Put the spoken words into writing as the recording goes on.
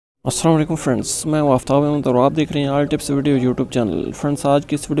अस्सलाम वालेकुम फ्रेंड्स, मैं आफ्ताब हूं तो आप देख रहे हैं all tips video YouTube channel. Friends, आज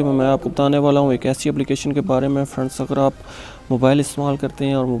की इस वीडियो में मैं आपको बताने वाला हूं एक ऐसी एप्लीकेशन के बारे में। फ्रेंड्स, अगर आप मोबाइल इस्तेमाल करते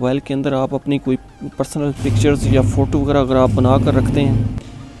हैं और मोबाइल के अंदर आप अपनी कोई पर्सनल पिक्चर्स या फ़ोटो वगैरह अगर आप बना कर रखते हैं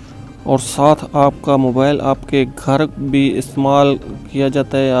और साथ आपका मोबाइल आपके घर भी इस्तेमाल किया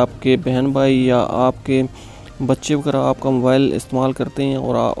जाता है, आपके बहन भाई या आपके बच्चे वगैरह आपका मोबाइल इस्तेमाल करते हैं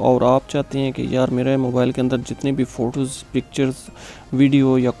और आप चाहते हैं कि यार मेरे मोबाइल के अंदर जितनी भी फ़ोटोज़, पिक्चर्स,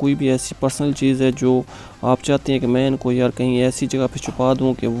 वीडियो या कोई भी ऐसी पर्सनल चीज़ है जो आप चाहते हैं कि मैं इनको यार कहीं ऐसी जगह पे छुपा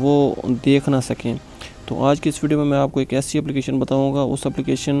दूं कि वो देख ना सकें। तो आज की इस वीडियो में मैं आपको एक ऐसी एप्लीकेशन बताऊंगा। उस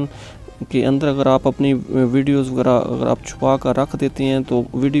एप्लीकेशन के अंदर अगर आप अपनी वीडियोस वगैरह अगर आप छुपा कर रख देते हैं तो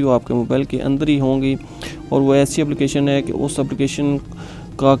वीडियो आपके मोबाइल के अंदर ही होंगी। और वो ऐसी एप्लीकेशन है कि उस एप्लीकेशन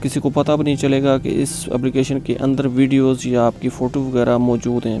का किसी को पता भी नहीं चलेगा कि इस एप्लीकेशन के अंदर वीडियोस या आपकी फ़ोटो वगैरह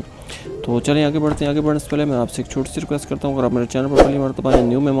मौजूद हैं। तो चलिए आगे बढ़ते हैं। आगे बढ़ने से पहले मैं आपसे एक छोटी सी रिक्वेस्ट करता हूँ, अगर आप मेरे चैनल पर पहली मरतबा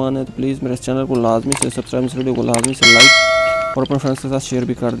न्यू मेहमान हैं तो प्लीज़ मेरे चैनल को लाजमी से सब्सक्राइब, इस वीडियो को लाजमी से लाइक और अपने फ्रेंड्स के साथ शेयर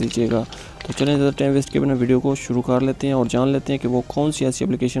भी कर दीजिएगा। तो चलिए ज़्यादा टाइम वेस्ट किए बिना वीडियो को शुरू कर लेते हैं और जान लेते हैं कि वो कौन सी ऐसी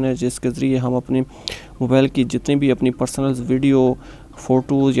एप्लीकेशन है जिसके ज़रिए हम अपनी मोबाइल की जितनी भी अपनी पर्सनल वीडियो,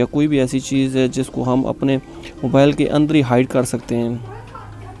 फ़ोटोज़ या कोई भी ऐसी चीज़ है जिसको हम अपने मोबाइल के अंदर ही हाइड कर सकते हैं।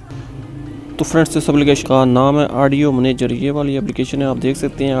 तो फ्रेंड्स, इस एप्लीकेशन का नाम है ऑडियो मैनेजर। ये वाली एप्लीकेशन है, आप देख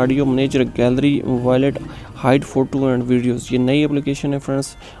सकते हैं audio manager gallery wallet hide photo and videos. ये नई एप्लीकेशन है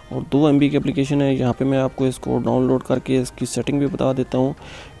फ्रेंड्स और 2 MB की एप्लीकेशन है। यहाँ पे मैं आपको इसको डाउनलोड करके इसकी सेटिंग भी बता देता हूँ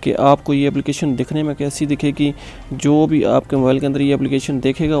कि आपको ये एप्लीकेशन दिखने में कैसी दिखेगी। जो भी आपके मोबाइल के अंदर ये एप्लीकेशन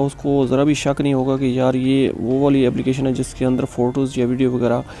देखेगा उसको ज़रा भी शक नहीं होगा कि यार ये वो वाली एप्लीकेशन है जिसके अंदर फ़ोटोज़ या वीडियो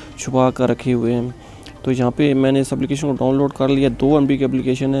वगैरह छुपा कर रखे हुए हैं। तो यहाँ पे मैंने इस एप्लीकेशन को डाउनलोड कर लिया। 2 MB की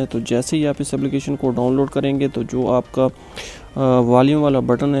एप्लीकेशन है। तो जैसे ही आप इस एप्लीकेशन को डाउनलोड करेंगे तो जो आपका वॉल्यूम वाला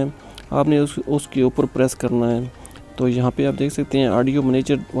बटन है आपने उसके ऊपर प्रेस करना है। तो यहाँ पे आप देख सकते हैं ऑडियो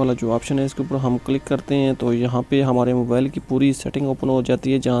मैनेजर वाला जो ऑप्शन है, इसके ऊपर हम क्लिक करते हैं तो यहाँ पे हमारे मोबाइल की पूरी सेटिंग ओपन हो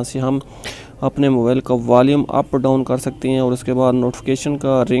जाती है, जहाँ से हम अपने मोबाइल का वॉल्यूम अप डाउन कर सकते हैं। और उसके बाद नोटिफिकेशन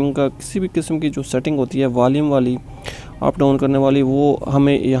का, रिंग का, किसी भी किस्म की जो सेटिंग होती है वॉल्यूम वाली अप डाउन करने वाली, वो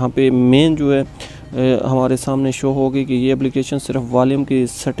हमें यहाँ पे मेन जो है हमारे सामने शो होगी कि ये एप्लीकेशन सिर्फ वॉल्यूम की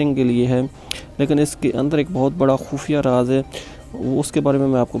सेटिंग के लिए है। लेकिन इसके अंदर एक बहुत बड़ा खुफिया राज है, उसके बारे में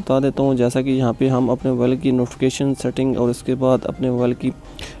मैं आपको बता देता हूँ। जैसा कि यहाँ पे हम अपने मोबाइल की नोटिफिकेशन सेटिंग और इसके बाद अपने मोबाइल की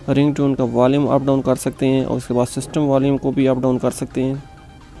रिंग टोन का वॉल्यूम अप डाउन कर सकते हैं और उसके बाद सिस्टम वॉल्यूम को भी अप डाउन कर सकते हैं।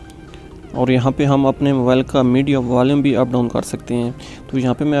 और यहाँ पे हम अपने मोबाइल का मीडिया वॉल्यूम भी अप डाउन कर सकते हैं। तो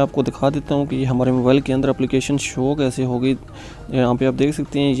यहाँ पे मैं आपको दिखा देता हूँ कि हमारे मोबाइल के अंदर एप्लीकेशन शो कैसे होगी। यहाँ पे आप देख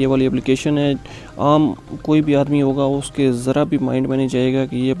सकते हैं ये वाली एप्लीकेशन है। आम कोई भी आदमी होगा उसके ज़रा भी माइंड में नहीं जाएगा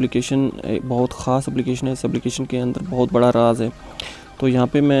कि ये एप्लीकेशन बहुत ख़ास एप्लीकेशन है। इस एप्लीकेशन के अंदर बहुत बड़ा राज है। तो यहाँ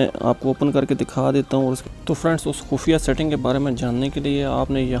पे मैं आपको ओपन करके दिखा देता हूँ। तो फ्रेंड्स, उस खुफिया सेटिंग के बारे में जानने के लिए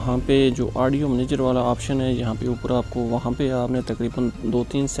आपने यहाँ पे जो ऑडियो मैनेजर वाला ऑप्शन है यहाँ पे ऊपर, आपको वहाँ पे आपने तकरीबन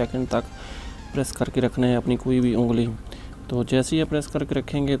 2-3 सेकंड तक प्रेस करके रखना है अपनी कोई भी उंगली। तो जैसे ही आप प्रेस करके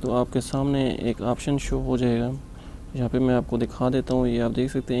रखेंगे तो आपके सामने एक ऑप्शन शो हो जाएगा। यहाँ पे मैं आपको दिखा देता हूँ। ये आप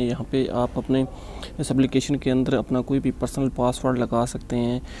देख सकते हैं यहाँ पे आप अपने इस एप्लीकेशन के अंदर अपना कोई भी पर्सनल पासवर्ड लगा सकते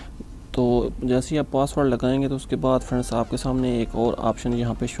हैं। तो जैसे ही आप पासवर्ड लगाएंगे तो उसके बाद फ्रेंड्स आपके सामने एक और ऑप्शन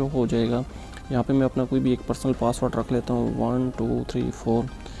यहाँ पे शो हो जाएगा। यहाँ पे मैं अपना कोई भी एक पर्सनल पासवर्ड रख लेता हूँ 1 2 3 4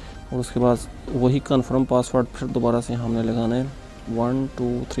 और उसके बाद वही कन्फर्म पासवर्ड फिर दोबारा से हमने लगाना है 1 2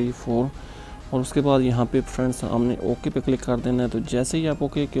 3 4 और उसके बाद यहाँ पे फ्रेंड्स हमने ओके पे क्लिक कर देना है। तो जैसे ही आप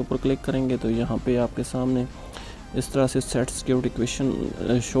ओके के ऊपर क्लिक करेंगे तो यहाँ पे आपके सामने इस तरह से सेट सिक्योरिटी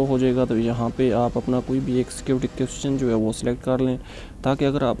क्वेश्चन शो हो जाएगा। तो यहाँ पे आप अपना कोई भी एक सिक्योरिटी क्वेश्चन जो है वो सिलेक्ट कर लें, ताकि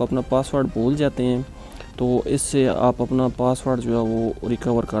अगर आप अपना पासवर्ड भूल जाते हैं तो इससे आप अपना पासवर्ड जो है वो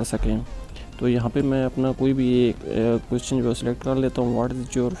रिकवर कर सकें। तो यहाँ पे मैं अपना कोई भी एक क्वेश्चन जो है सिलेक्ट कर लेता हूँ, what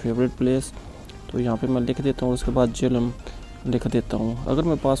is your favourite place. तो यहाँ पे मैं लिख देता हूँ, उसके बाद जेलम लिख देता हूँ। अगर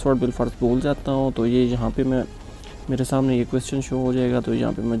मैं पासवर्ड बिलफर्ज भूल जाता हूँ तो ये यहाँ पे मेरे सामने ये क्वेश्चन शो हो जाएगा। तो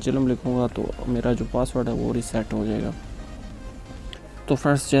यहाँ पे मैं जिलम लिखूँगा तो मेरा जो पासवर्ड है वो रीसेट हो जाएगा। तो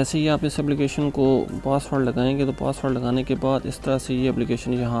फ्रेंड्स, जैसे ही आप इस एप्लीकेशन को पासवर्ड लगाएंगे तो पासवर्ड लगाने के बाद इस तरह से ये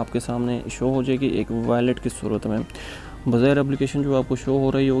एप्लीकेशन यहाँ आपके सामने शो हो जाएगी एक वॉलेट की सूरत में। बग़ैर एप्लीकेशन जो आपको शो हो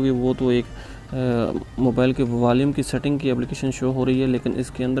रही होगी वो तो एक मोबाइल के वॉल्यूम की सेटिंग की एप्लीकेशन शो हो रही है, लेकिन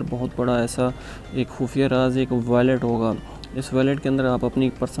इसके अंदर बहुत बड़ा ऐसा एक खुफिया राज एक वॉलेट होगा। इस वॉलेट के अंदर आप अपनी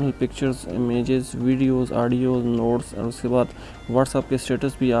personal pictures, images, videos, audio, notes और उसके बाद व्हाट्सएप के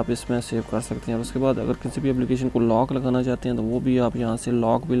स्टेटस भी आप इसमें सेव कर सकते हैं। और उसके बाद अगर किसी भी एप्लीकेशन को लॉक लगाना चाहते हैं तो वो भी आप यहाँ से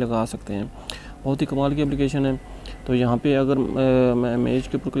लॉक भी लगा सकते हैं। बहुत ही कमाल की एप्लीकेशन है। तो यहाँ पे अगर मैं इमेज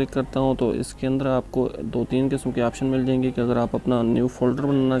के ऊपर क्लिक करता हूँ तो इसके अंदर आपको 2-3 किस्म के ऑप्शन मिल जाएंगे कि अगर आप अपना न्यू फ़ोल्डर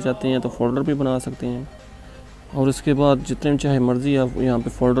बनाना चाहते हैं तो फ़ोल्डर भी बना सकते हैं। और इसके बाद जितने चाहे मर्ज़ी आप यहाँ पे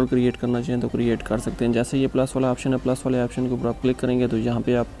फ़ोल्डर क्रिएट करना चाहें तो क्रिएट कर सकते हैं। जैसे ये प्लस वाला ऑप्शन है, प्लस वाले ऑप्शन के ऊपर आप क्लिक करेंगे तो यहाँ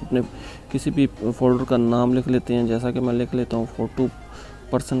पे आप अपने किसी भी फ़ोल्डर का नाम लिख लेते हैं। जैसा कि मैं लिख लेता हूँ फ़ोटो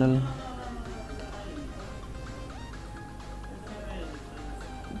पर्सनल।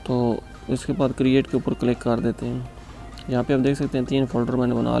 तो इसके बाद क्रिएट के ऊपर क्लिक कर देते हैं। यहाँ पे आप देख सकते हैं 3 फ़ोल्डर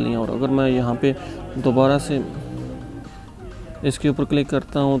मैंने बना लिए। और अगर मैं यहाँ पे दोबारा से इसके ऊपर क्लिक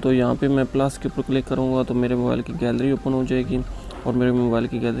करता हूँ तो यहाँ पे मैं प्लस के ऊपर क्लिक करूँगा तो मेरे मोबाइल की गैलरी ओपन हो जाएगी और मेरे मोबाइल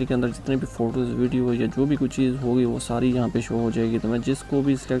की गैलरी के अंदर जितने भी फ़ोटोज़, वीडियो या जो भी कुछ चीज़ होगी वो सारी यहाँ पे शो हो जाएगी। तो मैं जिसको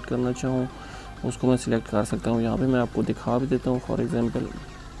भी सिलेक्ट करना चाहूँ उसको मैं सिलेक्ट कर सकता हूँ। यहाँ पे मैं आपको दिखा भी देता हूँ। फॉर एग्ज़ाम्पल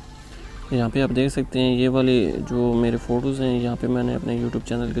यहाँ पे आप देख सकते हैं ये वाले जो मेरे फ़ोटोज़ हैं, यहाँ पे मैंने अपने यूट्यूब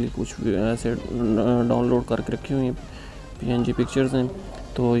चैनल के लिए कुछ ऐसे डाउनलोड करके रखी हुई हैं, PNG पिक्चर्स हैं।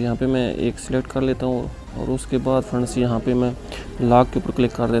 तो यहाँ पे मैं एक सिलेक्ट कर लेता हूँ और उसके बाद फ्रेंड्स यहाँ पे मैं लॉक के ऊपर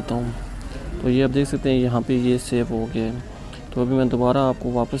क्लिक कर देता हूँ। तो ये आप देख सकते हैं यहाँ पे ये सेव हो गया है। तो अभी मैं दोबारा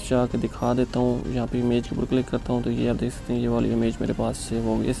आपको वापस जा के दिखा देता हूँ। यहाँ पे इमेज के ऊपर क्लिक करता हूँ तो ये आप देख सकते हैं ये वाली इमेज मेरे पास सेव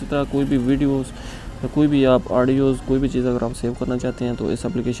हो गई। इसी तरह कोई भी वीडियोज़ या कोई भी आप ऑडियोज़, कोई भी चीज़ अगर आप सेव करना चाहते हैं तो इस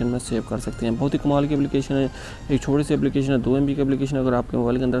एप्लीकेशन में सेव कर सकते हैं। बहुत ही कमाल की एप्लीकेशन है। एक छोटी सी एप्लीकेशन है, 2 MB की एप्लीकेशन। अगर आपके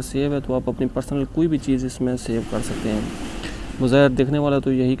मोबाइल के अंदर सेव है तो आप अपनी पर्सनल कोई भी चीज़ इसमें सेव कर सकते हैं। मुझे देखने वाला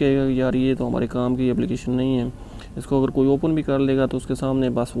तो यही कहेगा कि यार ये तो हमारे काम की एप्लीकेशन नहीं है। इसको अगर कोई ओपन भी कर लेगा तो उसके सामने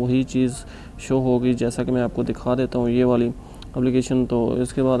बस वही चीज़ शो होगी। जैसा कि मैं आपको दिखा देता हूँ ये वाली एप्लीकेशन। तो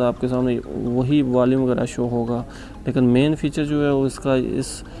इसके बाद आपके सामने वही वॉल्यूम वगैरह शो होगा, लेकिन मेन फीचर जो है वो इसका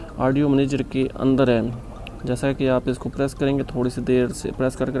इस ऑडियो मैनेजर के अंदर है। जैसा कि आप इसको प्रेस करेंगे, थोड़ी सी देर से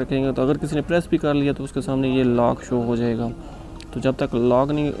प्रेस करके रखेंगे तो अगर किसी ने प्रेस भी कर लिया तो उसके सामने ये लॉक शो हो जाएगा। तो जब तक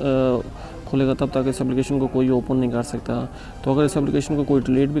लॉक नहीं खुलेगा तब तक इस एप्लीकेशन को कोई ओपन नहीं कर सकता। तो अगर इस एप्लीकेशन को कोई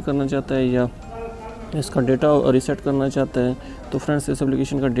डिलीट भी करना चाहता है या इसका डेटा रीसेट करना चाहता है तो फ्रेंड्स इस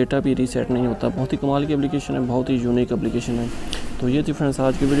एप्लीकेशन का डेटा भी रीसेट नहीं होता। बहुत ही कमाल की एप्लीकेशन है, बहुत ही यूनिक एप्लीकेशन है। तो ये थी फ्रेंड्स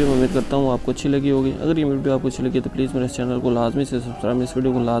आज की वीडियो में। उम्मीद करता हूँ आपको अच्छी लगी होगी। अगर ये वीडियो आपको अच्छी लगी तो प्लीज़ मेरे चैनल को लाजमी से सब्सक्राइब, इस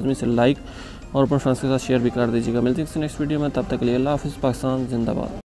वीडियो को लाजमी से लाइक और अपने फ्रेंड्स के साथ शेयर भी कर दीजिएगा। मिलते हैं नेक्स्ट वीडियो में, तब तक के लिए अल्लाह हाफ़िज़। पाकिस्तान जिंदाबाद।